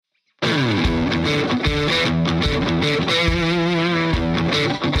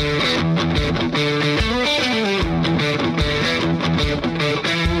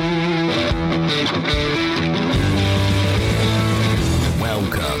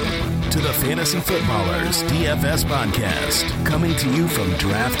to the Fantasy Footballers DFS podcast, coming to you from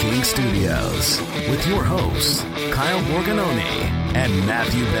DraftKings Studios with your hosts, Kyle Borgononi and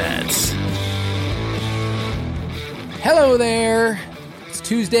Matthew Betts. Hello there. It's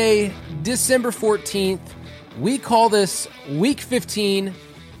Tuesday, December 14th. We call this Week 15 if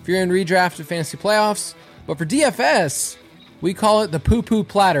you're in redraft of fantasy playoffs, but for DFS, we call it the poo-poo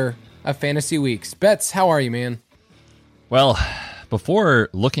platter of fantasy weeks. Betts, how are you, man? Well, before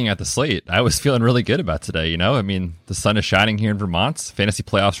looking at the slate, I was feeling really good about today. You know, I mean, the sun is shining here in Vermont. Fantasy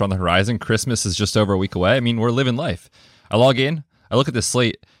playoffs are on the horizon. Christmas is just over a week away. I mean, we're living life. I log in, I look at the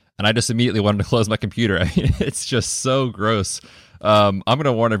slate, and I just immediately wanted to close my computer. I mean, it's just so gross. I'm going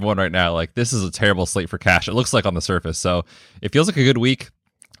to warn everyone right now, like, this is a terrible slate for cash. It looks like on the surface. So it feels like a good week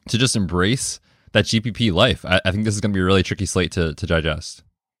to just embrace that GPP life. I think this is going to be a really tricky slate to digest.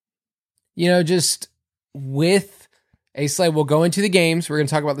 You know, just with a slate, we'll go into the games. We're going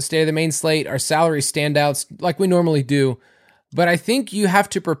to talk about the state of the main slate, our salary standouts, like we normally do. But I think you have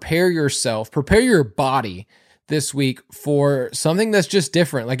to prepare yourself, prepare your body this week for something that's just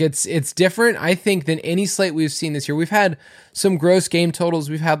different. Like it's different, I think, than any slate we've seen this year. We've had some gross game totals.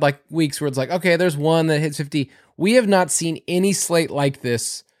 We've had like weeks where it's like, okay, there's one that hits 50. We have not seen any slate like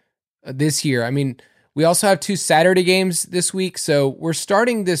this year. I mean, we also have 2 Saturday games this week. So we're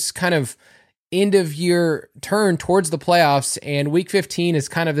starting this kind of end of year turn towards the playoffs, and week 15 is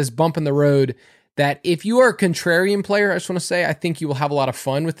kind of this bump in the road that if you are a contrarian player, I just want to say, I think you will have a lot of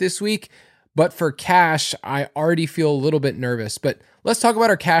fun with this week. But for cash, I already feel a little bit nervous. But let's talk about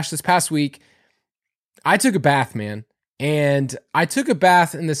our cash this past week. I took a bath, man. And I took a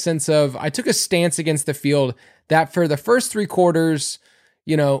bath in the sense of I took a stance against the field that for the first 3 quarters,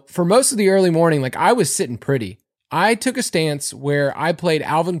 you know, for most of the early morning, like I was sitting pretty. I took a stance where I played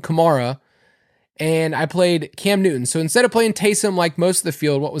Alvin Kamara and I played Cam Newton. So instead of playing Taysom like most of the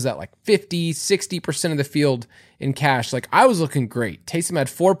field, what was that, like 50, 60% of the field in cash? Like I was looking great. Taysom had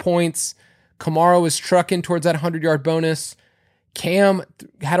 4 points. Kamara was trucking towards that 100-yard bonus. Cam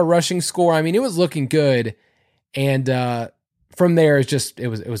had a rushing score. I mean, it was looking good. And from there,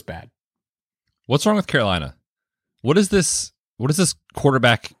 it was bad. What's wrong with Carolina? What is this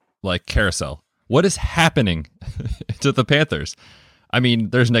quarterback like carousel? What is happening to the Panthers? I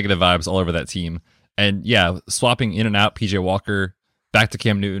mean, there's negative vibes all over that team. And yeah, swapping in and out PJ Walker, back to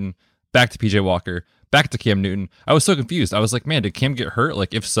Cam Newton, back to PJ Walker, back to Cam Newton. I was so confused. I was like, man, did Cam get hurt?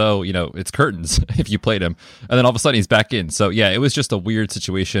 Like, if so, you know, it's curtains if you played him. And then all of a sudden he's back in. So yeah, it was just a weird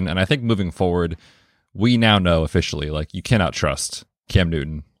situation. And I think moving forward, we now know officially, like, you cannot trust Cam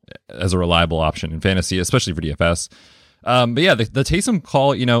Newton as a reliable option in fantasy, especially for DFS. But yeah, the Taysom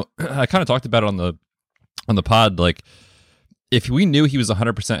call, you know, I kind of talked about it on the pod, like, if we knew he was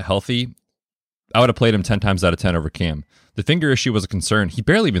 100% healthy, I would have played him 10 times out of 10 over Cam. The finger issue was a concern. He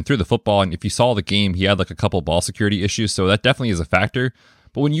barely even threw the football, and if you saw the game, he had like a couple ball security issues, so that definitely is a factor.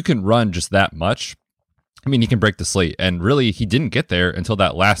 But when you can run just that much, I mean, he can break the slate, and really, he didn't get there until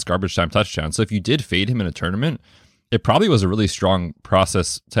that last garbage time touchdown. So if you did fade him in a tournament, it probably was a really strong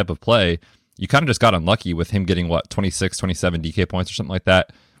process type of play. You kind of just got unlucky with him getting, 26, 27 DK points or something like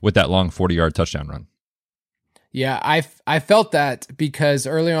that with that long 40-yard touchdown run. Yeah, I felt that because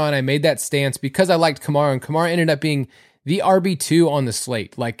early on I made that stance because I liked Kamara, and Kamara ended up being the RB2 on the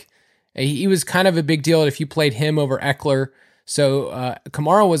slate. Like, he was kind of a big deal if you played him over Eckler. So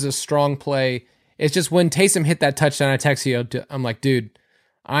Kamara was a strong play. It's just when Taysom hit that touchdown, I texted you, I'm like, dude,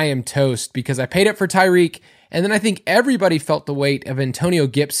 I am toast because I paid up for Tyreek. And then I think everybody felt the weight of Antonio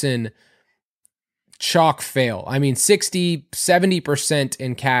Gibson chalk fail. I mean, 60, 70%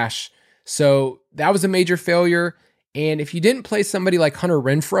 in cash. So that was a major failure. And if you didn't play somebody like Hunter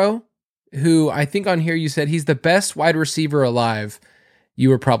Renfrow, who I think on here you said he's the best wide receiver alive, you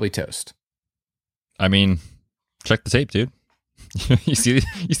were probably toast. I mean, check the tape, dude. you see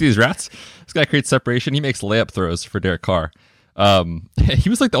these rats? This guy creates separation. He makes layup throws for Derek Carr. He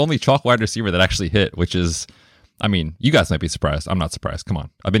was like the only chalk wide receiver that actually hit, which is, I mean, you guys might be surprised. I'm not surprised. Come on.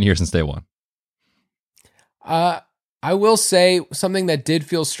 I've been here since day one. I will say something that did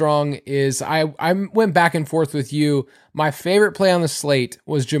feel strong is I went back and forth with you. My favorite play on the slate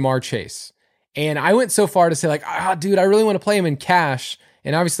was Jamar Chase. And I went so far to say like, dude, I really want to play him in cash.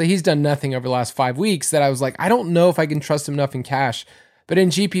 And obviously he's done nothing over the last 5 weeks that I was like, I don't know if I can trust him enough in cash. But in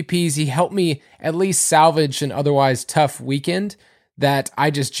GPPs, he helped me at least salvage an otherwise tough weekend that I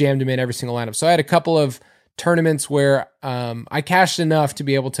just jammed him in every single lineup. So I had a couple of tournaments where I cashed enough to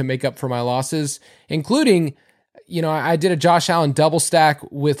be able to make up for my losses, including, you know, I did a Josh Allen double stack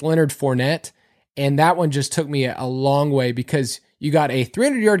with Leonard Fournette, and that one just took me a long way because you got a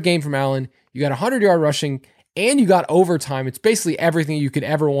 300-yard game from Allen, you got 100-yard rushing, and you got overtime. It's basically everything you could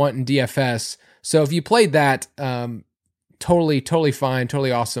ever want in DFS. So if you played that, totally fine,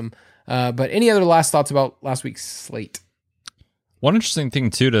 totally awesome. But any other last thoughts about last week's slate? One interesting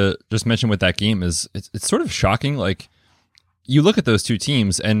thing too to just mention with that game is it's sort of shocking. Like, you look at those two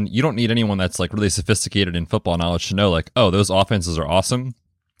teams and you don't need anyone that's like really sophisticated in football knowledge to know like, oh, those offenses are awesome.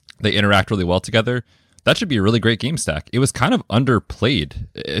 They interact really well together. That should be a really great game stack. It was kind of underplayed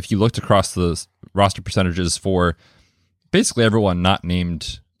if you looked across the roster percentages for basically everyone not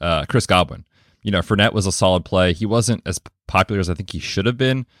named Chris Godwin. Fournette was a solid play. He wasn't as popular as I think he should have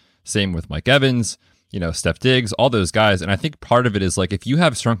been. Same with Mike Evans, Steph Diggs, all those guys. And I think part of it is like, if you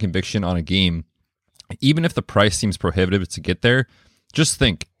have strong conviction on a game, even if the price seems prohibitive to get there, just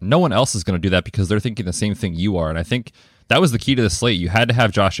think no one else is going to do that because they're thinking the same thing you are. And I think that was the key to the slate. You had to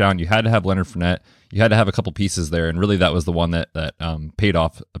have Josh Allen. You had to have Leonard Fournette. You had to have a couple pieces there. And really that was the one that paid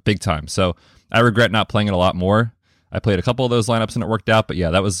off big time. So I regret not playing it a lot more. I played a couple of those lineups and it worked out. But yeah,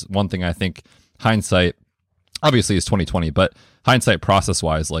 that was one thing I think hindsight, obviously it's 2020, but hindsight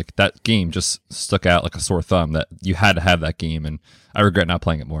process-wise, like that game just stuck out like a sore thumb that you had to have that game. And I regret not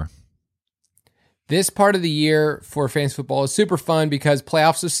playing it more. This part of the year for fantasy football is super fun because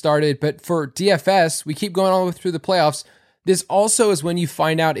playoffs have started, but for DFS, we keep going all the way through the playoffs. This also is when you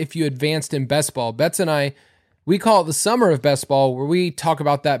find out if you advanced in best ball. Bets and I, we call it the summer of best ball, where we talk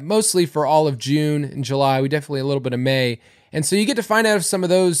about that mostly for all of June and July. We definitely a little bit of May. And so you get to find out if some of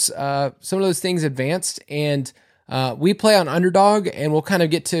those things advanced, and we play on Underdog, and we'll kind of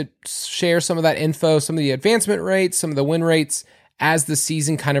get to share some of that info, some of the advancement rates, some of the win rates as the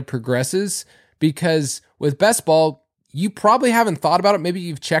season kind of progresses. Because with best ball, you probably haven't thought about it. Maybe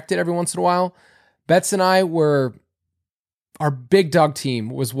you've checked it every once in a while. Betts and I our big dog team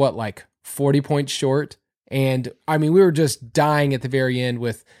was like 40 points short. And I mean, we were just dying at the very end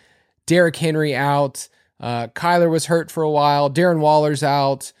with Derrick Henry out. Kyler was hurt for a while. Darren Waller's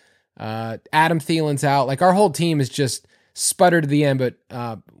out. Adam Thielen's out. Like, our whole team is just sputtered to the end,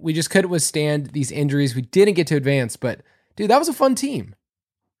 but we just couldn't withstand these injuries. We didn't get to advance, but dude, that was a fun team.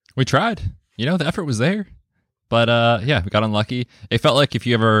 We tried. The effort was there, but yeah, we got unlucky. It felt like if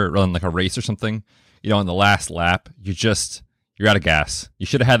you ever run like a race or something, on the last lap, you're out of gas. You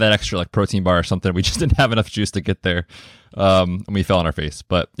should have had that extra like protein bar or something. We just didn't have enough juice to get there, and we fell on our face.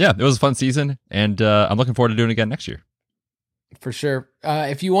 But yeah, it was a fun season, and I'm looking forward to doing it again next year. For sure.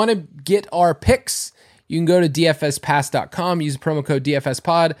 If you want to get our picks, you can go to dfspass.com, use the promo code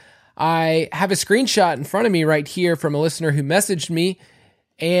DFSPod. I have a screenshot in front of me right here from a listener who messaged me.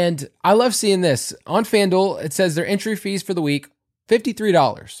 And I love seeing this. On FanDuel, it says their entry fees for the week,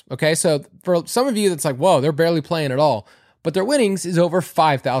 $53. Okay, so for some of you, that's like, whoa, they're barely playing at all. But their winnings is over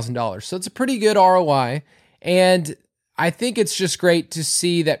 $5,000. So it's a pretty good ROI. And I think it's just great to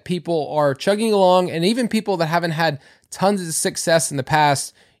see that people are chugging along, and even people that haven't had tons of success in the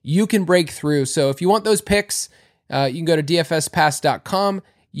past, you can break through. So if you want those picks, you can go to dfspass.com.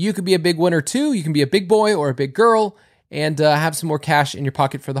 You could be a big winner too. You can be a big boy or a big girl and have some more cash in your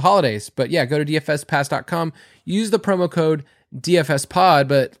pocket for the holidays. But yeah, go to dfspass.com, use the promo code DFSPod,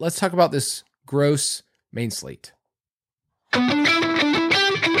 but let's talk about this gross main slate.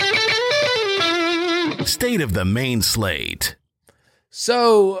 State of the main slate.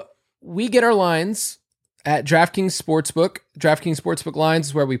 So we get our lines at DraftKings Sportsbook. DraftKings Sportsbook lines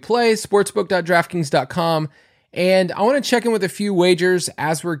is where we play, sportsbook.draftkings.com. And I want to check in with a few wagers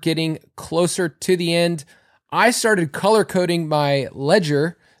as we're getting closer to the end. I started color coding my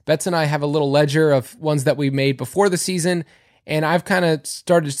ledger. Betts and I have a little ledger of ones that we made before the season. And I've kind of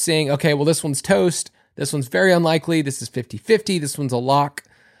started saying, okay, well, this one's toast. This one's very unlikely. This is 50-50. This one's a lock.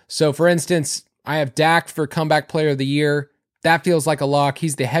 So for instance, I have Dak for comeback player of the year. That feels like a lock.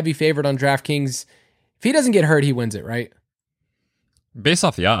 He's the heavy favorite on DraftKings. If he doesn't get hurt, he wins it, right? Based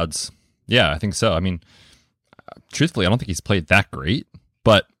off the odds. Yeah, I think so. I mean, truthfully, I don't think he's played that great,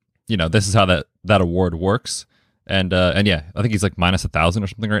 but this is how that award works. And yeah, I think he's like minus 1,000 or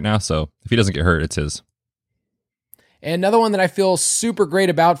something right now. So if he doesn't get hurt, it's his. And another one that I feel super great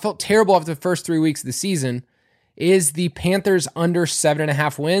about, felt terrible after the first 3 weeks of the season, is the Panthers under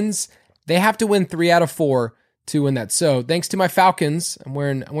 7.5 wins. They have to win 3 out of 4 to win that. So thanks to my Falcons, I'm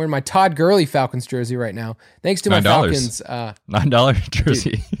wearing my Todd Gurley Falcons jersey right now. Thanks to my Falcons. $9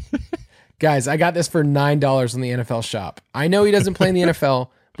 jersey. Guys, I got this for $9 on the NFL shop. I know he doesn't play in the NFL,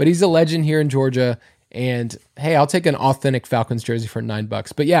 but he's a legend here in Georgia. And hey, I'll take an authentic Falcons jersey for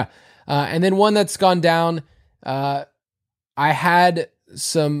 $9. But yeah, and then one that's gone down. I had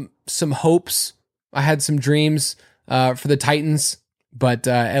some hopes. I had some dreams for the Titans, but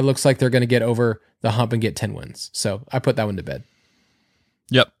it looks like they're going to get over the hump and get 10 wins. So I put that one to bed.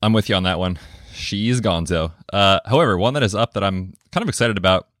 Yep, I'm with you on that one. She's gonzo. However, one that is up that I'm kind of excited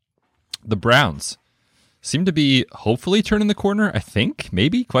about, the Browns seem to be hopefully turning the corner, I think,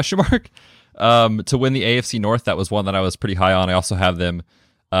 maybe, question mark, to win the AFC North. That was one that I was pretty high on. I also have them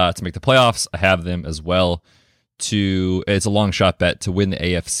to make the playoffs. I have them as well it's a long shot bet to win the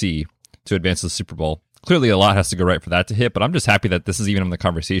AFC to advance to the Super Bowl. Clearly, a lot has to go right for that to hit, but I'm just happy that this is even in the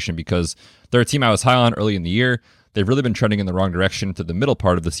conversation because they're a team I was high on early in the year. They've really been trending in the wrong direction to the middle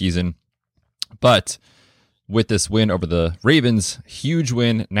part of the season. But with this win over the Ravens, huge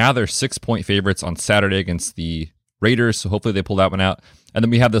win. Now they're 6-point favorites on Saturday against the Raiders, so hopefully they pull that one out. And then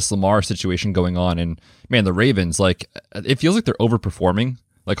we have this Lamar situation going on. And man, the Ravens, like, it feels like they're overperforming.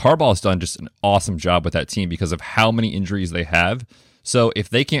 Like, Harbaugh's done just an awesome job with that team because of how many injuries they have. So if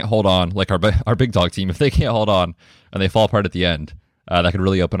they can't hold on, like our big dog team, if they can't hold on and they fall apart at the end, that could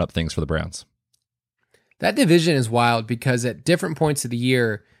really open up things for the Browns. That division is wild because at different points of the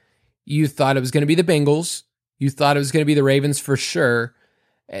year, you thought it was going to be the Bengals. You thought it was going to be the Ravens for sure.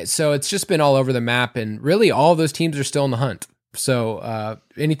 So it's just been all over the map. And really, all of those teams are still in the hunt. So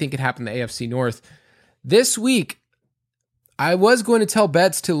anything could happen in the AFC North. This week, I was going to tell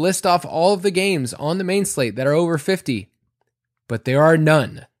bets to list off all of the games on the main slate that are over 50, but there are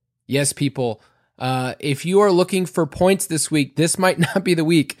none. Yes, people, if you are looking for points this week, this might not be the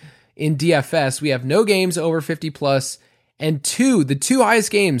week in DFS. We have no games over 50 plus, and the two highest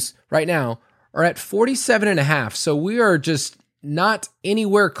games right now are at 47.5. So we are just not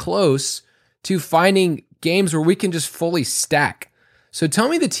anywhere close to finding games where we can just fully stack. So tell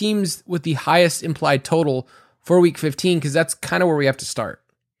me the teams with the highest implied total for week 15, because that's kind of where we have to start.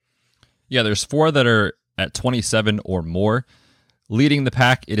 Yeah, there's 4 that are at 27 or more. Leading the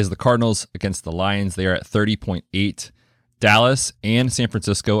pack, it is the Cardinals against the Lions. They are at 30.8. Dallas and San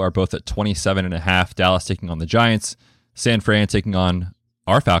Francisco are both at 27.5. Dallas taking on the Giants. San Fran taking on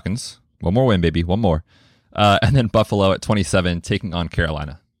our Falcons. One more win, baby. One more. And then Buffalo at 27 taking on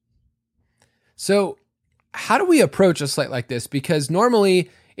Carolina. So how do we approach a slate like this? Because normally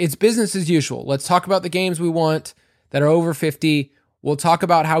it's business as usual. Let's talk about the games we want that are over 50. We'll talk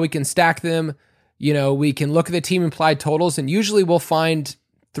about how we can stack them. You know, we can look at the team implied totals, and usually we'll find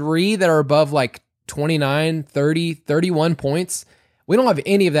 3 that are above like 29, 30, 31 points. We don't have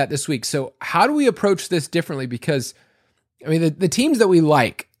any of that this week. So how do we approach this differently? Because, I mean, the teams that we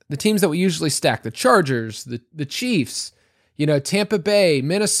like, the teams that we usually stack, the Chargers, the Chiefs, you know, Tampa Bay,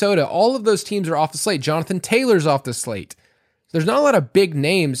 Minnesota, all of those teams are off the slate. Jonathan Taylor's off the slate. There's not a lot of big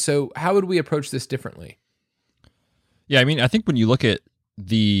names, so how would we approach this differently? Yeah, I mean, I think when you look at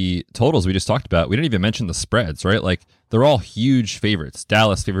the totals we just talked about, we didn't even mention the spreads, right? Like, they're all huge favorites.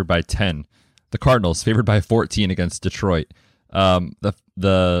 Dallas favored by 10. The Cardinals favored by 14 against Detroit. The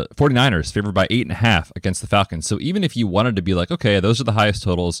 49ers favored by 8.5 against the Falcons. So even if you wanted to be like, okay, those are the highest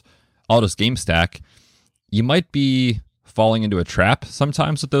totals, I'll just game stack, you might be falling into a trap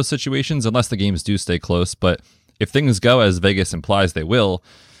sometimes with those situations, unless the games do stay close. But if things go as Vegas implies they will,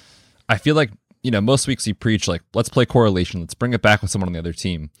 I feel like, you know, most weeks you preach like, let's play correlation, let's bring it back with someone on the other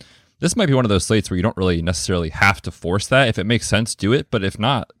team. This might be one of those slates where you don't really necessarily have to force that. If it makes sense, do it. But if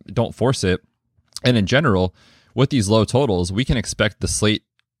not, don't force it. And in general, with these low totals, we can expect the slate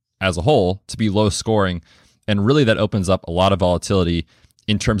as a whole to be low scoring. And really that opens up a lot of volatility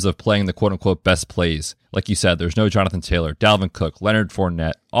in terms of playing the quote-unquote best plays. Like you said, there's no Jonathan Taylor, Dalvin Cook, Leonard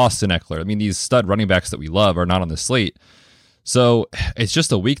Fournette, Austin Eckler. I mean, these stud running backs that we love are not on the slate. So it's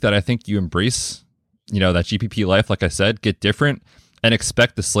just a week that I think you embrace, you know, that GPP life, like I said, get different and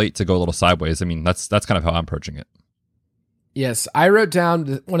expect the slate to go a little sideways. I mean, that's kind of how I'm approaching it. Yes, I wrote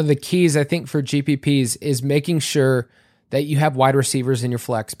down one of the keys, I think, for GPPs is making sure that you have wide receivers in your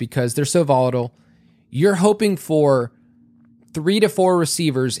flex because they're so volatile. You're hoping for 3 to 4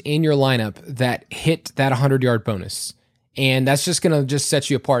 receivers in your lineup that hit that 100-yard bonus. And that's just going to just set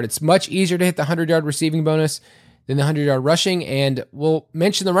you apart. It's much easier to hit the 100-yard receiving bonus than the 100-yard rushing. And we'll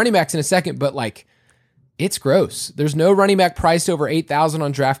mention the running backs in a second, but like, it's gross. There's no running back priced over 8,000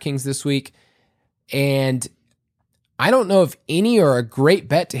 on DraftKings this week. And I don't know if any are a great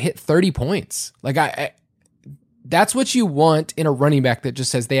bet to hit 30 points. Like that's what you want in a running back that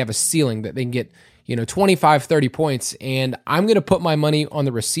just says they have a ceiling that they can get, 25, 30 points. And I'm going to put my money on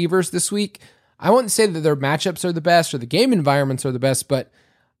the receivers this week. I wouldn't say that their matchups are the best or the game environments are the best, but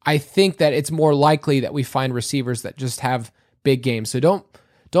I think that it's more likely that we find receivers that just have big games. So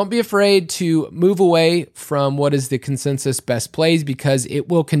don't be afraid to move away from what is the consensus best plays because it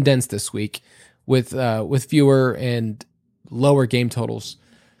will condense this week with fewer and lower game totals.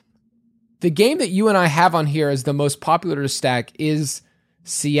 The game that you and I have on here as the most popular to stack is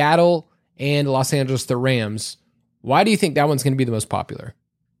Seattle and Los Angeles, the Rams. Why do you think that one's going to be the most popular?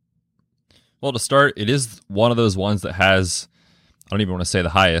 Well, to start, it is one of those ones that has, I don't even want to say the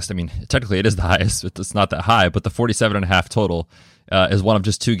highest. I mean, technically it is the highest. It's not that high, but the 47.5 total is one of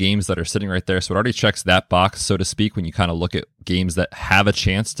just two games that are sitting right there. So it already checks that box, so to speak, when you kind of look at games that have a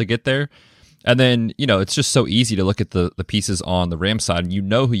chance to get there. And then, it's just so easy to look at the pieces on the Rams side, and you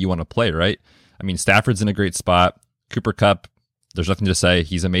know who you want to play, right? I mean, Stafford's in a great spot. Cooper Kupp, there's nothing to say.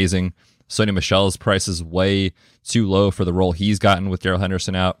 He's amazing. Sony Michel's price is way too low for the role he's gotten with Darrell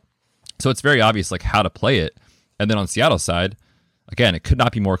Henderson out. So it's very obvious how to play it. And then on Seattle's side, again, it could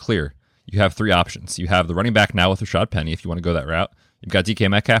not be more clear. You have three options. You have the running back now with Rashad Penny, if you want to go that route. You've got DK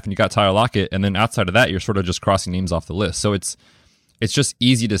Metcalf and you got Tyler Lockett. And then outside of that, you're sort of just crossing names off the list. So it's just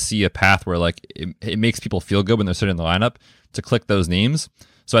easy to see a path where it makes people feel good when they're sitting in the lineup to click those names.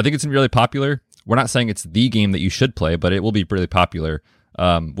 So I think it's really popular. We're not saying it's the game that you should play, but it will be really popular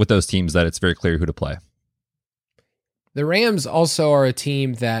with those teams that it's very clear who to play. The Rams also are a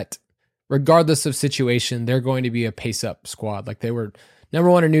team that, regardless of situation, they're going to be a pace-up squad. They were number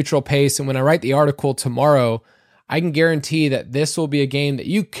one in neutral pace, and when I write the article tomorrow, I can guarantee that this will be a game that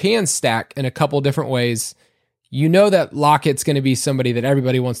you can stack in a couple different ways. You know that Lockett's going to be somebody that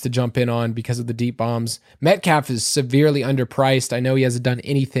everybody wants to jump in on because of the deep bombs. Metcalf is severely underpriced. I know he hasn't done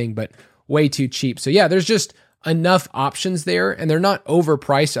anything, but way too cheap. So yeah, there's just enough options there, and they're not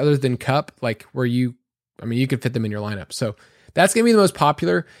overpriced other than Kupp, where you could fit them in your lineup. So that's going to be the most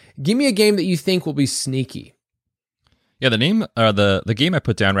popular. Give me a game that you think will be sneaky. Yeah, the game I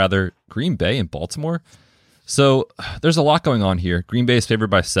put down, rather, Green Bay and Baltimore. So there's a lot going on here. Green Bay is favored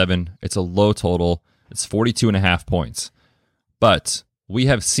by 7. It's a low total. It's 42.5 points. But we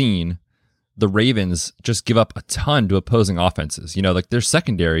have seen the Ravens just give up a ton to opposing offenses. Their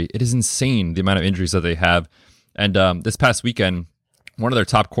secondary, it is insane the amount of injuries that they have. And this past weekend, one of their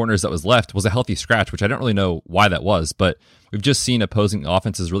top corners that was left was a healthy scratch, which I don't really know why that was, but we've just seen opposing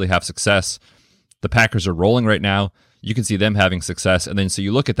offenses really have success. The Packers are rolling right now. You can see them having success. And then so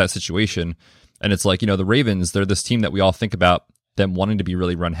you look at that situation, and it's the Ravens, they're this team that we all think about them wanting to be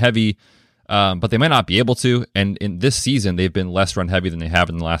really run heavy, but they might not be able to. And in this season, they've been less run heavy than they have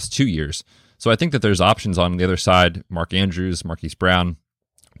in the last 2 years. So I think that there's options on the other side, Mark Andrews, Marquise Brown,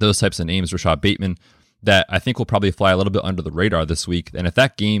 those types of names, Rashad Bateman, that I think will probably fly a little bit under the radar this week. And if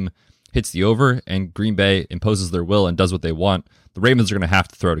that game hits the over and Green Bay imposes their will and does what they want, the Ravens are going to have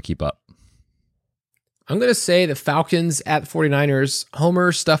to throw to keep up. I'm going to say the Falcons at the 49ers,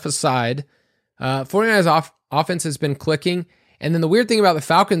 Homer stuff aside. 49ers offense has been clicking. And then the weird thing about the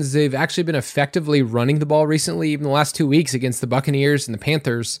Falcons is they've actually been effectively running the ball recently, even the last 2 weeks against the Buccaneers and the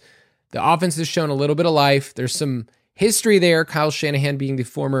Panthers. The offense has shown a little bit of life. There's some history there, Kyle Shanahan being the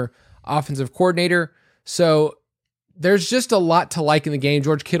former offensive coordinator. So there's just a lot to like in the game.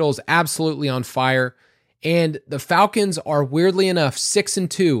 George Kittle is absolutely on fire. And the Falcons are, weirdly enough,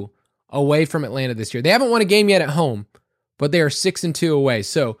 6-2 away from Atlanta this year. They haven't won a game yet at home, but they are 6-2 away.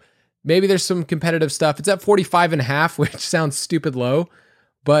 So maybe there's some competitive stuff. It's at 45.5, which sounds stupid low.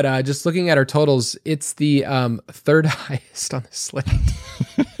 But just looking at our totals, it's the third highest on the slate.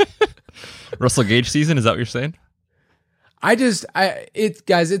 Russell Gage season, is that what you're saying?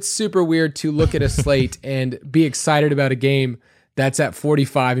 Guys, it's super weird to look at a slate and be excited about a game that's at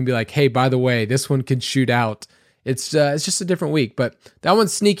 45 and be like, hey, by the way, this one could shoot out. It's just a different week, but that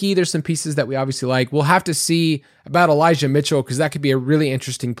one's sneaky. There's some pieces that we obviously like. We'll have to see about Elijah Mitchell because that could be a really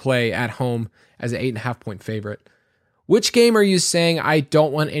interesting play at home as an 8.5 point favorite. Which game are you saying I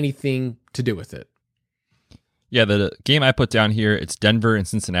don't want anything to do with it? Yeah, the game I put down here, it's Denver and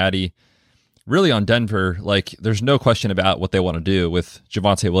Cincinnati. Really on Denver, there's no question about what they want to do with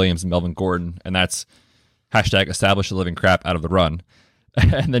Javonte Williams and Melvin Gordon, and that's hashtag establish the living crap out of the run.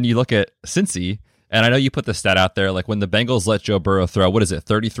 And then you look at Cincy, and I know you put the stat out there, when the Bengals let Joe Burrow throw,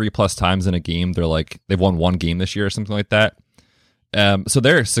 33 plus times in a game, they've won one game this year or something like that. So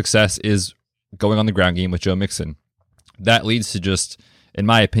their success is going on the ground game with Joe Mixon. That leads to just, in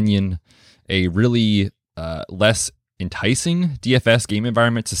my opinion, a really less enticing DFS game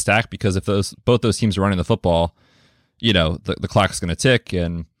environment to stack, because if both those teams are running the football, the clock's going to tick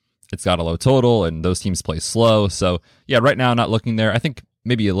and it's got a low total and those teams play slow. So yeah, right now not looking there. I think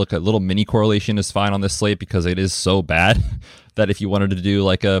maybe a little mini correlation is fine on this slate because it is so bad that if you wanted to do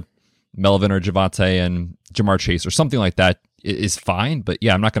a Melvin or Javonte and Jamar Chase or something like that, it is fine. But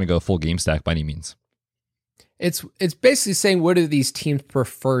yeah, I'm not going to go full game stack by any means. It's basically saying, what do these teams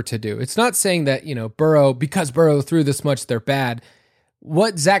prefer to do? It's not saying that, Burrow, because Burrow threw this much, they're bad.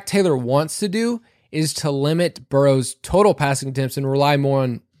 What Zach Taylor wants to do is to limit Burrow's total passing attempts and rely more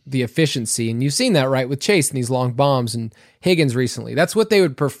on the efficiency. And you've seen that, right, with Chase and these long bombs and Higgins recently. That's what they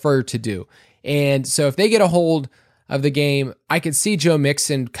would prefer to do. And so if they get a hold of the game. I could see Joe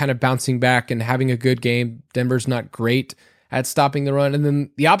Mixon kind of bouncing back and having a good game. Denver's not great at stopping the run. And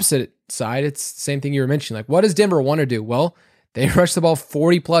then the opposite side, it's the same thing you were mentioning. Like, what does Denver want to do? Well, they rushed the ball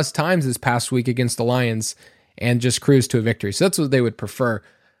 40 plus times this past week against the Lions and just cruised to a victory. So that's what they would prefer.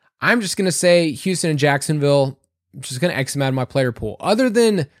 I'm just going to say Houston and Jacksonville. I'm just going to X them out of my player pool. Other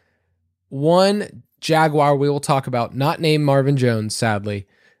than one Jaguar we will talk about, not named Marvin Jones, sadly.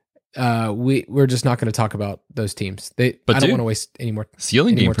 We're just not going to talk about those teams. I don't want to waste any more.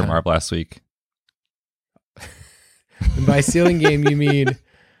 Ceiling game from Marv last week. And by ceiling game, you mean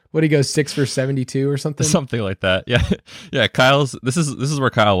what, he goes 6 for 72 or something? Something like that. Yeah. Yeah. This is where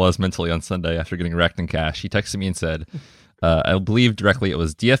Kyle was mentally on Sunday after getting wrecked in cash. He texted me and said, I believe directly it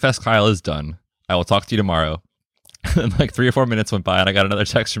was, DFS Kyle is done. I will talk to you tomorrow. And like 3 or 4 minutes went by and I got another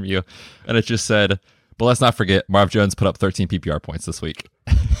text from you and it just said, but let's not forget Marv Jones put up 13 PPR points this week.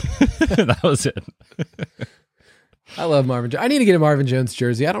 That was it. I love Marvin Jones. I need to get a Marvin Jones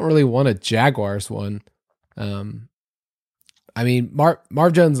jersey. I don't really want a Jaguars one. I mean,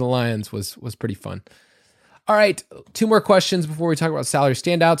 Marv Jones and the Lions was pretty fun. All right, 2 more questions before we talk about salary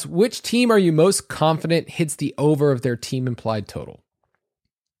standouts. Which team are you most confident hits the over of their team implied total?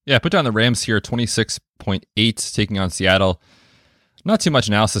 Yeah, I put down the Rams here, 26.8, taking on Seattle. Not too much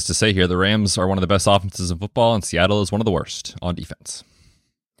analysis to say here. The Rams are one of the best offenses in football, and Seattle is one of the worst on defense.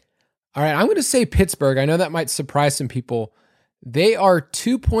 All right, I'm going to say Pittsburgh. I know that might surprise some people. They are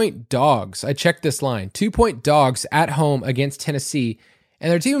 2-point dogs. I checked this line. 2-point dogs at home against Tennessee,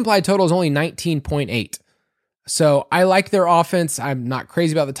 and their team implied total is only 19.8. So I like their offense. I'm not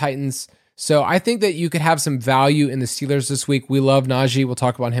crazy about the Titans. So I think that you could have some value in the Steelers this week. We love Najee. We'll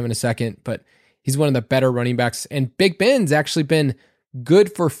talk about him in a second, but he's one of the better running backs. And Big Ben's actually been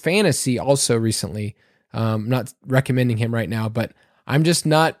good for fantasy also recently. I'm not recommending him right now, but I'm just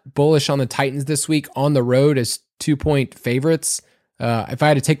not bullish on the Titans this week on the road as 2-point favorites. If I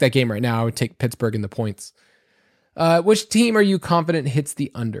had to take that game right now, I would take Pittsburgh in the points. Which team are you confident hits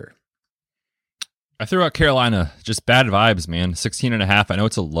the under? I threw out Carolina. Just bad vibes, man. 16.5. I know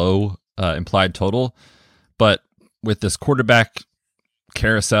it's a low implied total, but with this quarterback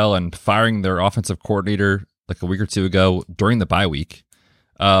carousel and firing their offensive coordinator like a week or 2 ago during the bye week,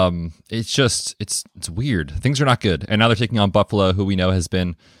 it's weird. Things are not good. And now they're taking on Buffalo, who we know has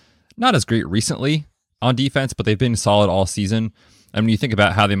been not as great recently on defense, but they've been solid all season. And when you think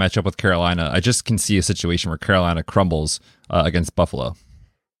about how they match up with Carolina, I just can see a situation where Carolina crumbles against Buffalo.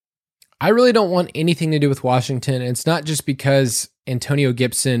 I really don't want anything to do with Washington. And it's not just because Antonio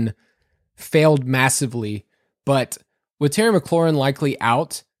Gibson failed massively, but with Terry McLaurin likely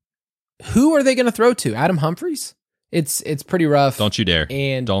out, who are they going to throw to? Adam Humphries? It's pretty rough. Don't you dare.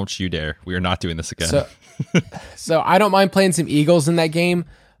 And don't you dare. We are not doing this again. So I don't mind playing some Eagles in that game,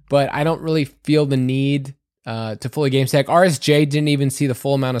 but I don't really feel the need to fully game stack. RSJ didn't even see the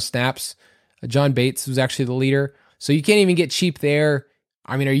full amount of snaps. John Bates was actually the leader. So you can't even get cheap there.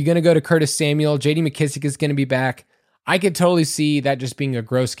 I mean, are you going to go to Curtis Samuel? JD McKissick is going to be back. I could totally see that just being a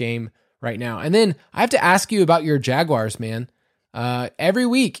gross game right now. And then I have to ask you about your Jaguars, man. Every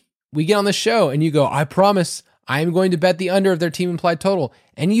week we get on the show and you go, I promise I'm going to bet the under of their team implied total.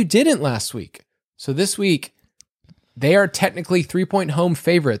 And you didn't last week. So this week, they are technically 3-point home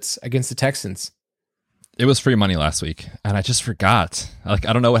favorites against the Texans. It was free money last week, and I just forgot. I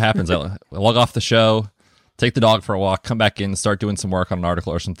don't know what happens. I log off the show, take the dog for a walk, come back in, start doing some work on an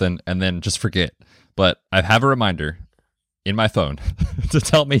article or something, and then just forget. But I have a reminder in my phone to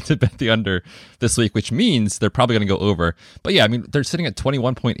tell me to bet the under this week, which means they're probably going to go over. But yeah, I mean, they're sitting at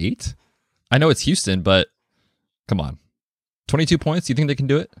 21.8. I know it's Houston, but come on. 22 points? You think they can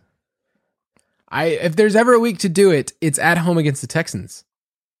do it? If there's ever a week to do it, it's at home against the Texans.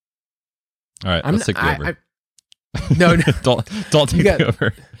 All right, let's take the over. No, don't take the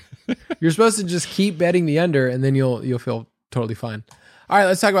over. You're supposed to just keep betting the under, and then you'll feel totally fine. All right,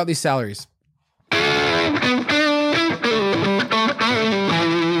 let's talk about these salaries.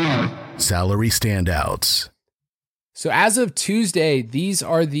 Salary standouts. So as of Tuesday, these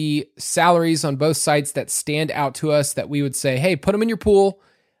are the salaries on both sites that stand out to us that we would say, hey, put them in your pool.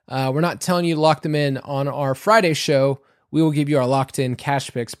 We're not telling you to lock them in on our Friday show. We will give you our locked-in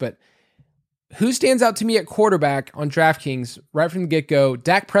cash picks. But who stands out to me at quarterback on DraftKings right from the get-go?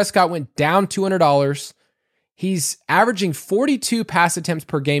 Dak Prescott went down $200. He's averaging 42 pass attempts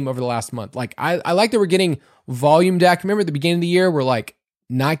per game over the last month. Like I like that we're getting volume, Dak. Remember at the beginning of the year, we're like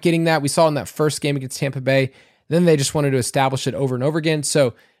not getting that. We saw in that first game against Tampa Bay. Then they just wanted to establish it over and over again.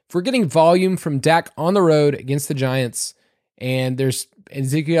 So if we're getting volume from Dak on the road against the Giants, and there's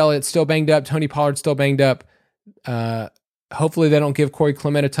Ezekiel Elliott's still banged up, Tony Pollard's still banged up. Hopefully they don't give Corey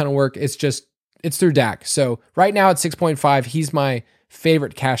Clement a ton of work. It's just it's through Dak. So right now at 6.5, he's my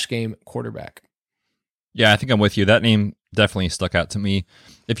favorite cash game quarterback. Yeah, I think I'm with you. That name definitely stuck out to me.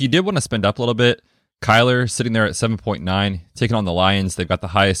 If you did want to spend up a little bit, Kyler sitting there at 7.9, taking on the Lions. They've got the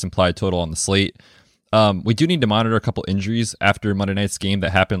highest implied total on the slate. We do need to monitor a couple injuries after Monday night's game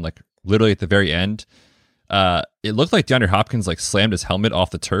that happened like literally at the very end. It looked like DeAndre Hopkins like slammed his helmet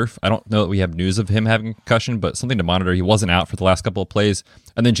off the turf. I don't know that we have news of him having a concussion, but something to monitor. He wasn't out for the last couple of plays.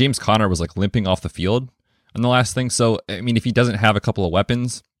 And then James Conner was like limping off the field on the last thing. So, I mean, if he doesn't have a couple of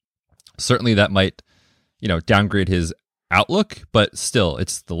weapons, certainly that might, downgrade his outlook, but still,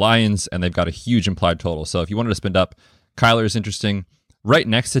 it's the Lions, and they've got a huge implied total. So if you wanted to spend up, Kyler is interesting. Right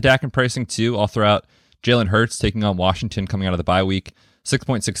next to Dak in pricing, too, I'll throw out Jalen Hurts taking on Washington coming out of the bye week.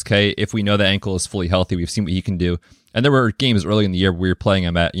 6.6K. If we know the ankle is fully healthy, we've seen what he can do. And there were games early in the year where we were playing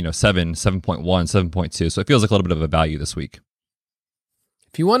him at 7, 7.1, 7.2. So it feels like a little bit of a value this week.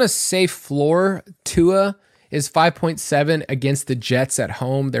 If you want a safe floor, Tua is 5.7 against the Jets at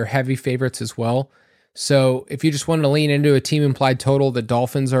home. They're heavy favorites as well. So if you just wanted to lean into a team implied total, the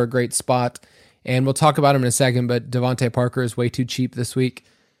Dolphins are a great spot. And we'll talk about him in a second, but Devontae Parker is way too cheap this week.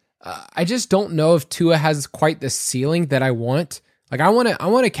 I just don't know if Tua has quite the ceiling that I want. Like I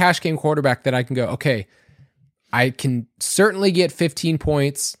want a cash game quarterback that I can go, okay, I can certainly get 15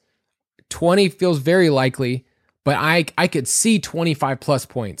 points. 20 feels very likely, but I could see 25 plus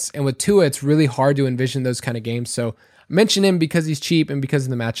points. And with Tua, it's really hard to envision those kind of games. So I mention him because he's cheap and because of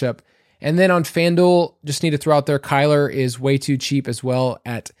the matchup. And then on FanDuel, just need to throw out there, Kyler is way too cheap as well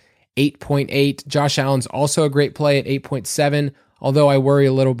at 8.8. Josh Allen's also a great play at 8.7, although I worry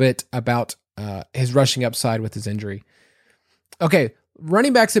a little bit about his rushing upside with his injury. Okay,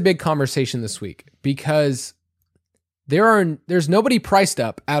 running back's a big conversation this week because there's nobody priced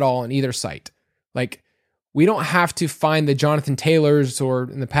up at all on either site. Like, we don't have to find the Jonathan Taylors or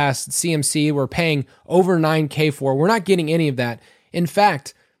in the past CMC we're paying over 9K for. We're not getting any of that. In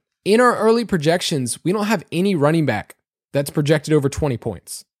fact, in our early projections, we don't have any running back that's projected over 20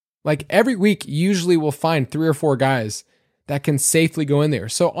 points. Like every week, usually we'll find 3 or 4 guys that can safely go in there.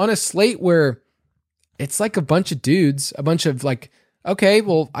 So on a slate where it's like a bunch of dudes, a bunch of like, okay,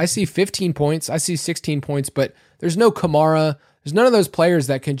 well, I see 15 points, I see 16 points, but there's no Kamara. There's none of those players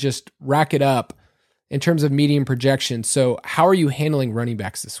that can just rack it up in terms of medium projection. So how are you handling running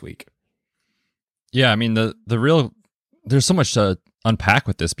backs this week? Yeah, I mean, there's so much to unpack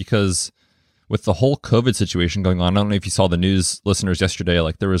with this because with the whole COVID situation going on, I don't know if you saw the news, listeners, yesterday,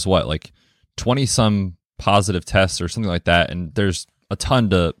 like there was 20 some positive tests or something like that. And there's a ton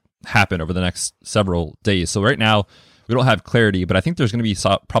to happen over the next several days. So right now we don't have clarity, but I think there's going to be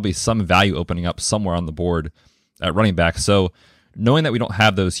probably some value opening up somewhere on the board at running back. So knowing that we don't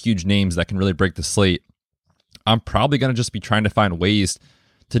have those huge names that can really break the slate, I'm probably going to just be trying to find ways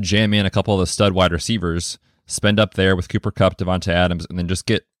to jam in a couple of the stud wide receivers, spend up there with Cooper Kupp, Devontae Adams, and then just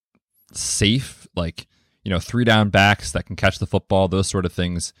get safe, 3 down backs that can catch the football, those sort of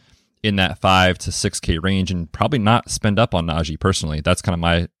things in that 5 to 6K range, and probably not spend up on Najee personally. That's kind of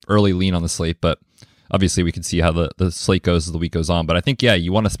my early lean on the slate, but obviously we can see how the slate goes as the week goes on. But I think, yeah,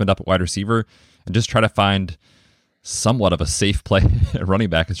 you want to spend up at wide receiver and just try to find somewhat of a safe play at running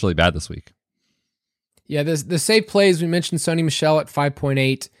back. It's really bad this week. Yeah, the safe plays, we mentioned Sony Michel at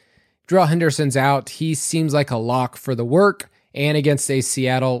 5.8. Darrell Henderson's out. He seems like a lock for the work and against a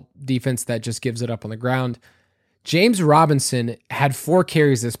Seattle defense that just gives it up on the ground. James Robinson had 4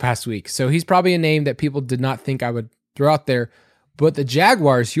 carries this past week, so he's probably a name that people did not think I would throw out there. But the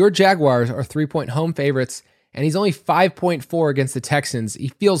Jaguars, your Jaguars, are 3-point home favorites, and he's only 5.4 against the Texans. He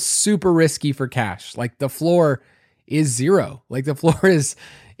feels super risky for cash. Like the floor is 0. Like the floor is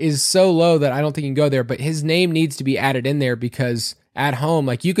so low that I don't think he can go there, but his name needs to be added in there because at home,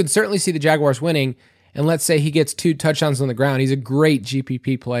 like you can certainly see the Jaguars winning, and let's say he gets 2 touchdowns on the ground. He's a great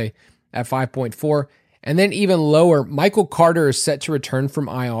GPP play at 5.4. And then even lower, Michael Carter is set to return from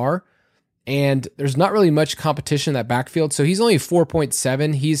IR, and there's not really much competition in that backfield, so he's only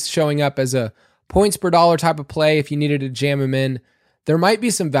 4.7. He's showing up as a points per dollar type of play if you needed to jam him in. There might be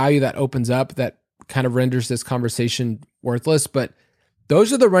some value that opens up that kind of renders this conversation worthless, but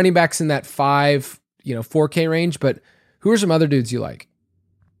those are the running backs in that 4K range, but who are some other dudes you like?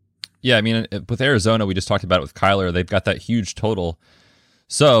 Yeah, I mean, with Arizona, we just talked about it with Kyler. They've got that huge total.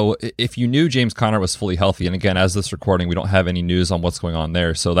 So if you knew James Conner was fully healthy, and again, as this recording, we don't have any news on what's going on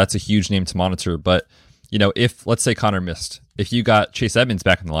there, so that's a huge name to monitor. But, if, let's say Conner missed, if you got Chase Edmonds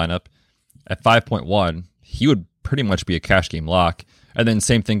back in the lineup at 5.1, he would pretty much be a cash game lock. And then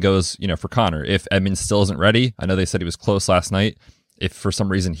same thing goes, for Conner. If Edmonds still isn't ready, I know they said he was close last night. If for some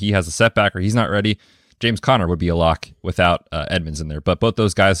reason he has a setback or he's not ready, James Conner would be a lock without Edmonds in there. But both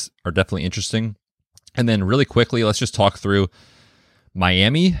those guys are definitely interesting. And then really quickly, let's just talk through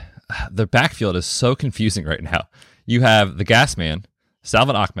Miami. The backfield is so confusing right now. You have the Gas Man,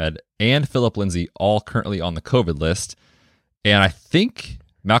 Salvon Ahmed, and Philip Lindsay all currently on the COVID list. And I think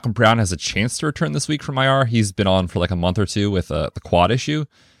Malcolm Brown has a chance to return this week from IR. He's been on for like a month or two with the quad issue.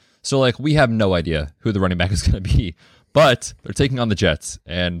 So like we have no idea who the running back is going to be. But they're taking on the Jets,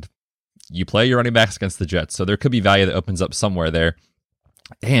 and you play your running backs against the Jets. So there could be value that opens up somewhere there.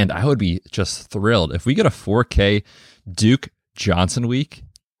 And I would be just thrilled if we get a 4K Duke Johnson week.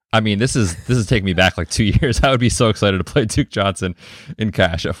 I mean, this is taking me back like 2 years. I would be so excited to play Duke Johnson in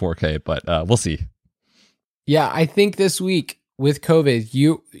cash at 4K, but we'll see. Yeah, I think this week with COVID,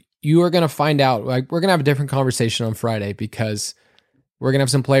 you are going to find out. Like, we're going to have a different conversation on Friday because we're going to have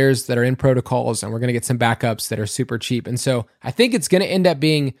some players that are in protocols and we're going to get some backups that are super cheap. And so I think it's going to end up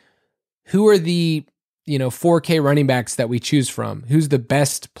being who are the 4K running backs that we choose from? Who's the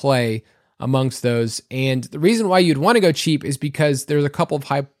best play amongst those? And the reason why you'd want to go cheap is because there's a couple of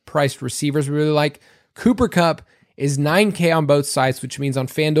high-priced receivers we really like. Cooper Kupp is $9K on both sides, which means on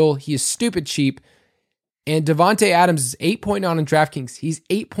FanDuel, he is stupid cheap. And Davante Adams is 8.9 on DraftKings. He's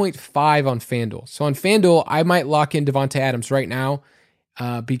 8.5 on FanDuel. So on FanDuel, I might lock in Davante Adams right now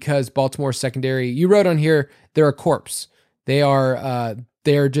because Baltimore secondary, you wrote on here, they're a corpse.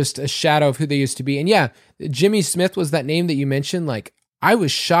 They're just a shadow of who they used to be. And yeah, Jimmy Smith was that name that you mentioned. Like, I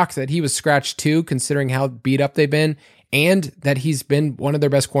was shocked that he was scratched too, considering how beat up they've been and that he's been one of their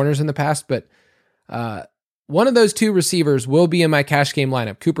best corners in the past. But one of those two receivers will be in my cash game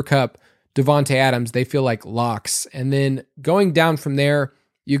lineup. Cooper Kupp, Davante Adams, they feel like locks. And then going down from there,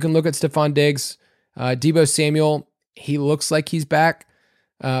 you can look at Stephon Diggs, Deebo Samuel. He looks like he's back.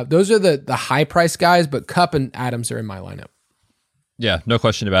 Those are the high price guys, but Kupp and Adams are in my lineup. Yeah, no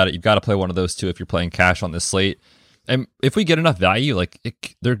question about it. You've got to play one of those two if you're playing cash on this slate. And if we get enough value,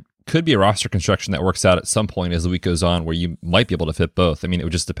 there could be a roster construction that works out at some point as the week goes on where you might be able to fit both. I mean, it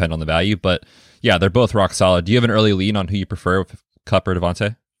would just depend on the value. But yeah, they're both rock solid. Do you have an early lean on who you prefer, Kupp or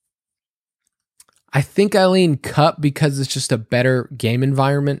Davante? I think I lean Kupp because it's just a better game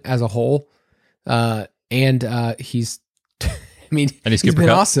environment as a whole. And he's he's Cooper been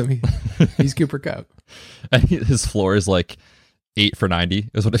Kupp? awesome. He's Cooper Kupp. And his floor is like 8 for 90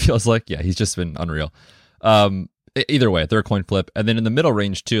 is what it feels like. Yeah, he's just been unreal. Either way, they're a coin flip. And then in the middle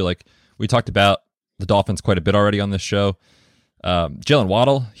range too, like we talked about the Dolphins quite a bit already on this show. Jalen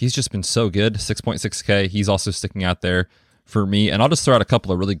Waddle, he's just been so good, 6.6K. He's also sticking out there for me. And I'll just throw out a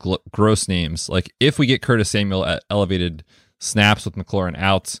couple of really gross names. Like if we get Curtis Samuel at elevated snaps with McLaurin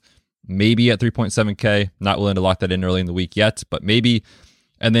out, maybe at 3.7K. Not willing to lock that in early in the week yet, but maybe.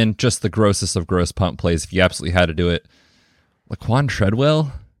 And then just the grossest of gross punt plays if you absolutely had to do it. Laquan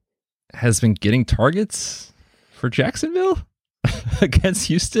Treadwell has been getting targets for Jacksonville against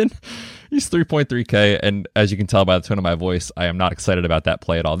Houston. He's 3.3K, and as you can tell by the tone of my voice, I am not excited about that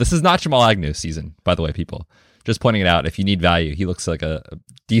play at all. This is not Jamal Agnew season, by the way, people. Just pointing it out. If you need value, he looks like a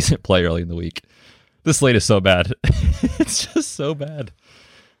decent play early in the week. This slate is so bad. It's just so bad.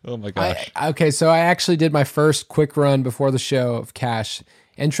 Oh my gosh. So I actually did my first quick run before the show of cash,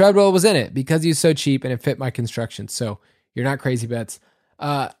 and Treadwell was in it because he's so cheap and it fit my construction. So you're not crazy bets.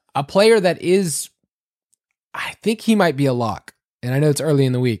 A player that is, I think he might be a lock, and I know it's early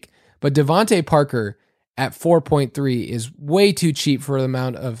in the week, but Devontae Parker at 4.3 is way too cheap for the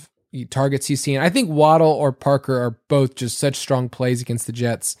amount of targets he's seen. I think Waddle or Parker are both just such strong plays against the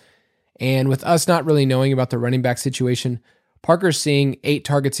Jets. And with us not really knowing about the running back situation, Parker's seeing 8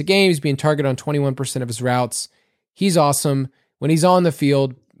 targets a game. He's being targeted on 21% of his routes. He's awesome. When he's on the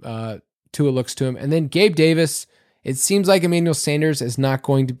field, Tua looks to him. And then Gabe Davis, it seems like Emmanuel Sanders is not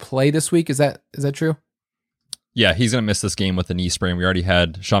going to play this week. Is that true? Yeah, he's going to miss this game with a knee sprain. We already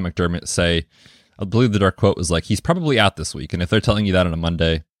had Sean McDermott say, I believe the direct quote was like, he's probably out this week. And if they're telling you that on a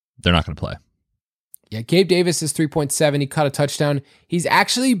Monday, they're not going to play. Yeah, Gabe Davis is 3.7. He caught a touchdown. He's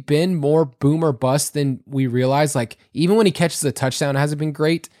actually been more boom or bust than we realize. Like, even when he catches a touchdown, it hasn't been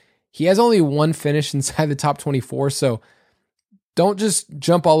great. He has only one finish inside the top 24, so don't just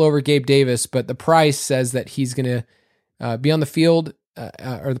jump all over Gabe Davis, but the price says that he's going to be on the field,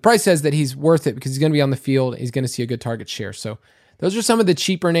 or the price says that he's worth it because he's going to be on the field. He's going to see a good target share. So those are some of the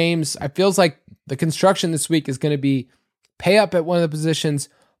cheaper names. I feels like the construction this week is going to be pay up at one of the positions,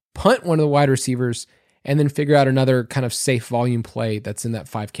 punt one of the wide receivers, and then figure out another kind of safe volume play that's in that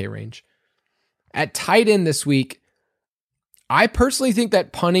 5K range. At tight end this week, I personally think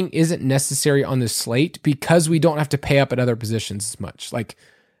that punting isn't necessary on this slate because we don't have to pay up at other positions as much. Like,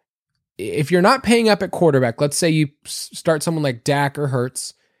 if you're not paying up at quarterback, let's say you start someone like Dak or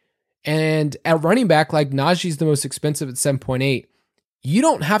Hurts, And at running back, like Najee's the most expensive at 7.8. You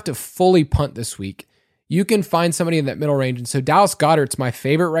don't have to fully punt this week. You can find somebody in that middle range. And so Dallas Goedert's my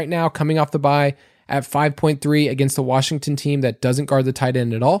favorite right now, coming off the bye at 5.3 against the Washington team that doesn't guard the tight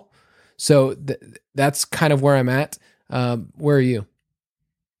end at all. So that's kind of where I'm at. Where are you?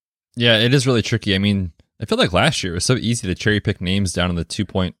 Yeah, it is really tricky. I mean, I feel like last year it was so easy to cherry pick names down in the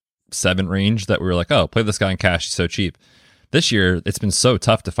 2.7 range that we were like, oh, play this guy in cash. He's so cheap. This year, it's been so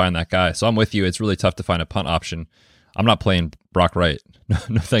tough to find that guy. So I'm with you. It's really tough to find a punt option. I'm not playing Brock Wright.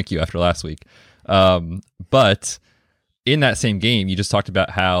 No, thank you after last week. But in that same game, you just talked about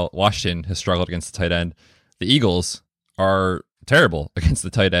how Washington has struggled against the tight end. The Eagles are terrible against the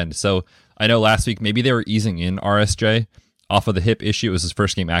tight end. So I know last week, maybe they were easing in RSJ off of the hip issue. It was his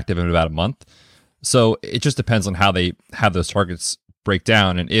first game active in about a month. So it just depends on how they have those targets break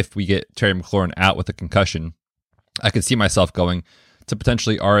down. And if we get Terry McLaurin out with a concussion, I could see myself going to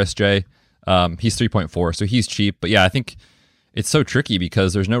potentially RSJ. He's 3.4, so he's cheap. But yeah, I think it's so tricky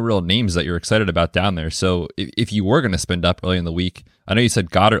because there's no real names that you're excited about down there. So if you were going to spend up early in the week, I know you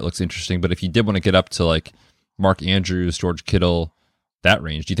said Goddard looks interesting, but if you did want to get up to like Mark Andrews, George Kittle, that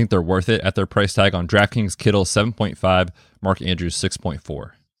range, do you think they're worth it at their price tag on DraftKings? Kittle 7.5, Mark Andrews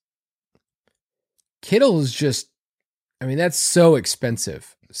 6.4. Kittle is just, I mean, that's so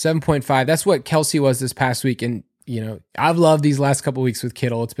expensive. 7.5. That's what Kelsey was this past week. And, you know, I've loved these last couple of weeks with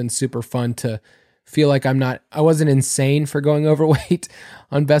Kittle. It's been super fun to feel like I wasn't insane for going overweight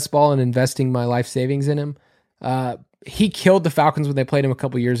on best ball and investing my life savings in him. He killed the Falcons when they played him a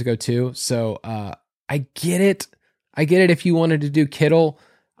couple years ago too. So I get it. I get it if you wanted to do Kittle.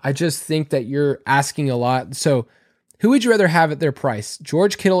 I just think that you're asking a lot. So who would you rather have at their price?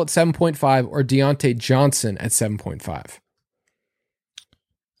 George Kittle at 7.5 or Deontay Johnson at 7.5?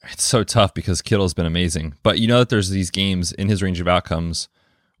 It's so tough because Kittle's been amazing. But you know that there's these games in his range of outcomes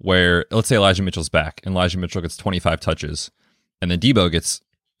where, let's say Elijah Mitchell's back and Elijah Mitchell gets 25 touches and then Debo gets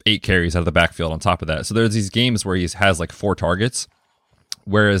 8 carries out of the backfield on top of that. So there's these games where he has like 4 targets.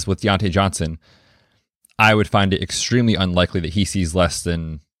 Whereas with Deontay Johnson, I would find it extremely unlikely that he sees less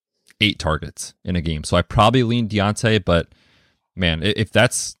than 8 targets in a game. So I probably lean Deontay, but man, if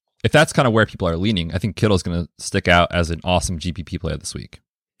that's kind of where people are leaning, I think Kittle's going to stick out as an awesome GPP player this week.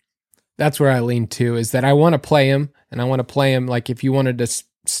 That's where I lean to, is that I want to play him, and I want to play him like if you wanted to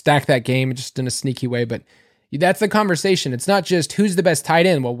stack that game just in a sneaky way. But that's the conversation. It's not just who's the best tight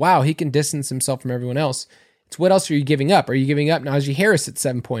end. Well, wow, he can distance himself from everyone else. It's what else are you giving up? Are you giving up Najee Harris at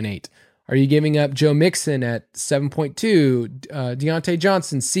 7.8? Are you giving up Joe Mixon at 7.2? Deontay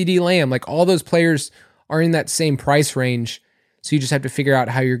Johnson, CeeDee Lamb, like all those players are in that same price range. So you just have to figure out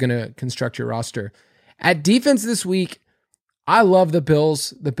how you're going to construct your roster. At defense this week, I love the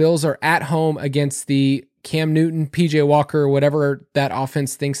Bills. The Bills are at home against the Cam Newton, PJ Walker, whatever that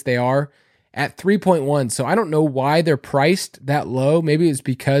offense thinks they are, at 3.1. So I don't know why they're priced that low. Maybe it's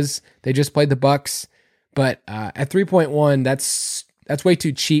because they just played the Bucs. But at 3.1, that's way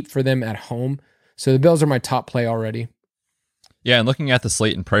too cheap for them at home. So the Bills are my top play already. Yeah, and looking at the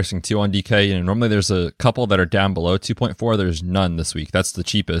slate and pricing too on DK, you know, normally there's a couple that are down below 2.4. There's none this week. That's the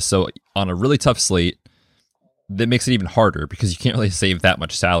cheapest. So on a really tough slate, that makes it even harder because you can't really save that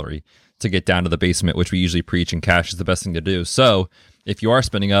much salary to get down to the basement, which we usually preach, and cash is the best thing to do. So if you are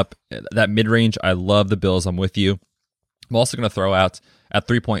spending up that mid-range, I love the Bills. I'm with you. I'm also going to throw out at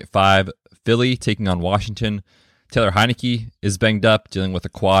 3.5, Philly taking on Washington. Taylor Heineke is banged up, dealing with a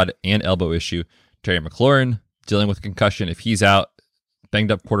quad and elbow issue. Terry McLaurin dealing with a concussion. If he's out,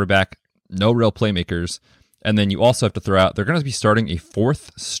 banged up quarterback, no real playmakers. And then you also have to throw out, they're going to be starting a 4th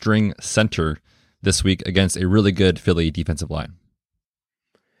string center this week against a really good Philly defensive line.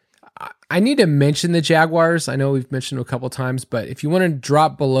 I need to mention the Jaguars. I know we've mentioned them a couple times, but if you want to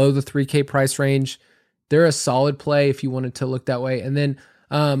drop below the 3K price range, they're a solid play if you wanted to look that way. And then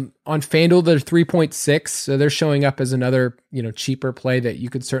on FanDuel, they're 3.6, so they're showing up as another, cheaper play that you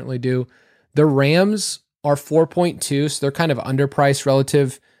could certainly do. The Rams are 4.2, so they're kind of underpriced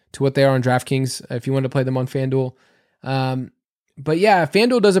relative to what they are on DraftKings if you want to play them on FanDuel. But yeah,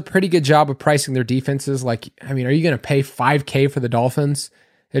 FanDuel does a pretty good job of pricing their defenses. Like, I mean, are you going to pay $5K for the Dolphins?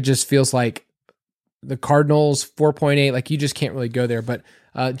 It just feels like the Cardinals, 4.8, like you just can't really go there. But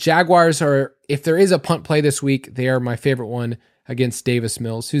Jaguars are, if there is a punt play this week, they are my favorite one against Davis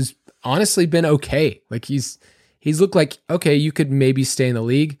Mills, who's honestly been okay. Like he's looked like, okay, you could maybe stay in the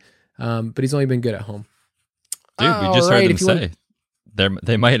league, but he's only been good at home. Dude, we just heard them say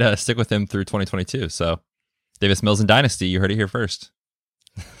they might stick with him through 2022. So Davis Mills in Dynasty, you heard it here first.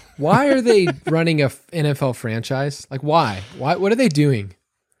 Why are they running a NFL franchise? Like why? What are they doing?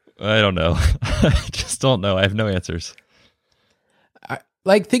 I don't know. I just don't know. I have no answers.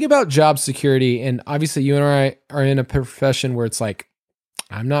 like, think about job security. And obviously you and I are in a profession where it's like,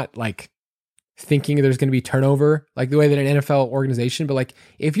 I'm not like thinking there's going to be turnover like the way that an NFL organization, but like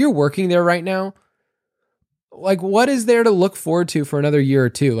if you're working there right now, like what is there to look forward to for another year or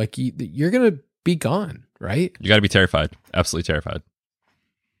two? Like you're going to be gone, right? You got to be terrified. Absolutely terrified.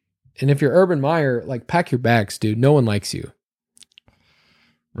 And if you're Urban Meyer, like pack your bags, dude. No one likes you.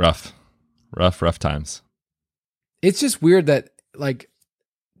 Rough times. It's just weird that like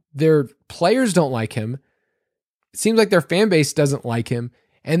their players don't like him. It seems like their fan base doesn't like him.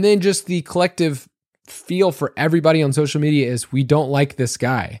 And then just the collective feel for everybody on social media is we don't like this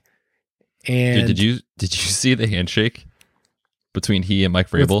guy. And dude, did you see the handshake between he and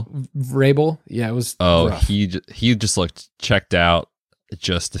Mike Vrabel? Vrabel? Yeah, it was rough. he just looked checked out,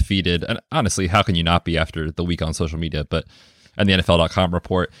 just defeated. And honestly, how can you not be after the week on social media? But and the NFL.com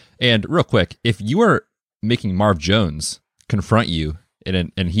report. And real quick, if you are making Marv Jones confront you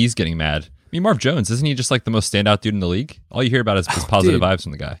and he's getting mad, I mean, Marv Jones, isn't he just like the most standout dude in the league? All you hear about is positive vibes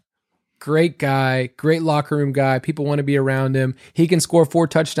from the guy. Great guy, great locker room guy. People want to be around him. He can score 4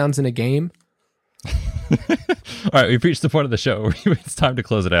 touchdowns in a game. All right, we've reached the point of the show. It's time to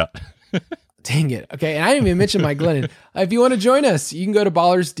close it out. Dang it. Okay, and I didn't even mention Mike Glennon. If you want to join us, you can go to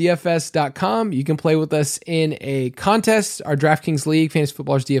ballersdfs.com. You can play with us in a contest, our DraftKings League, Fantasy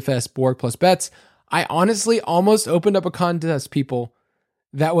Footballers DFS, Borg plus bets. I honestly almost opened up a contest, people,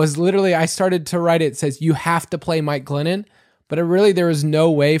 that was literally, I started to write it says, you have to play Mike Glennon. But there was no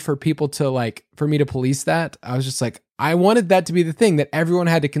way for people to like, for me to police that. I was just like, I wanted that to be the thing that everyone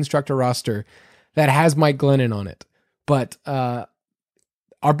had to construct a roster that has Mike Glennon on it. But our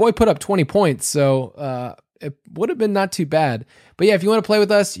boy put up 20 points, so it would have been not too bad. But yeah, if you want to play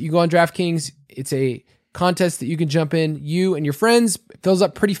with us, you go on DraftKings. It's a contest that you can jump in, you and your friends. It fills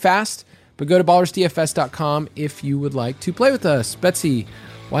up pretty fast, but go to ballersdfs.com if you would like to play with us. Betsy,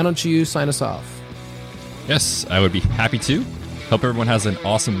 why don't you sign us off? Yes, I would be happy to. Hope everyone has an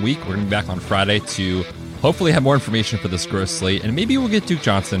awesome week. We're going to be back on Friday to hopefully have more information for this gross slate, and maybe we'll get Duke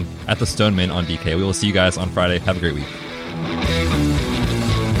Johnson at the Stoneman on DK. We will see you guys on Friday. Have a great week.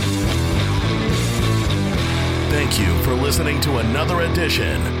 Thank you for listening to another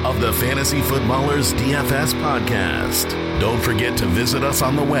edition of the Fantasy Footballers DFS podcast. Don't forget to visit us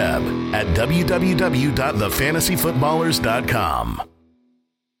on the web at www.thefantasyfootballers.com.